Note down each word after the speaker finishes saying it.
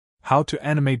How to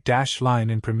animate dash line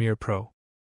in Premiere Pro.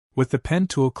 With the pen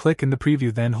tool, click in the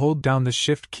preview, then hold down the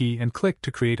Shift key and click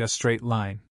to create a straight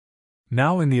line.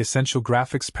 Now in the Essential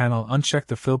Graphics panel, uncheck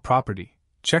the Fill property,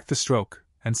 check the stroke,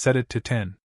 and set it to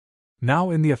 10. Now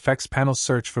in the Effects panel,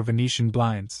 search for Venetian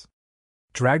blinds.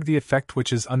 Drag the effect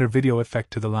which is under Video Effect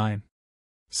to the line.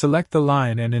 Select the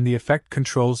line and in the Effect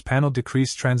Controls panel,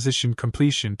 decrease transition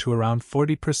completion to around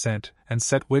 40% and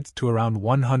set width to around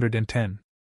 110.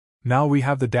 Now we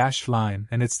have the dashed line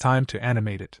and it's time to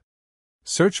animate it.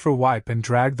 Search for wipe and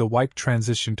drag the wipe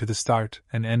transition to the start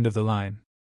and end of the line.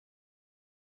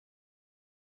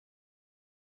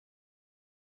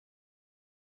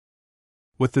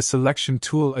 With the selection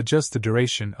tool, adjust the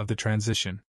duration of the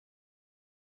transition.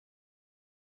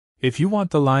 If you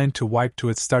want the line to wipe to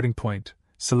its starting point,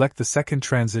 select the second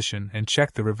transition and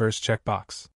check the reverse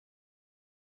checkbox.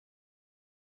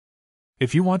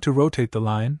 If you want to rotate the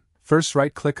line, first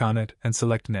right-click on it and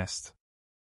select Nest.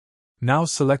 Now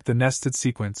select the nested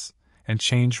sequence and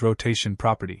change rotation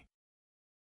property.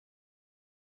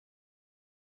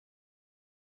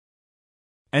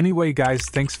 Anyway guys,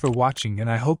 thanks for watching and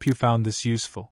I hope you found this useful.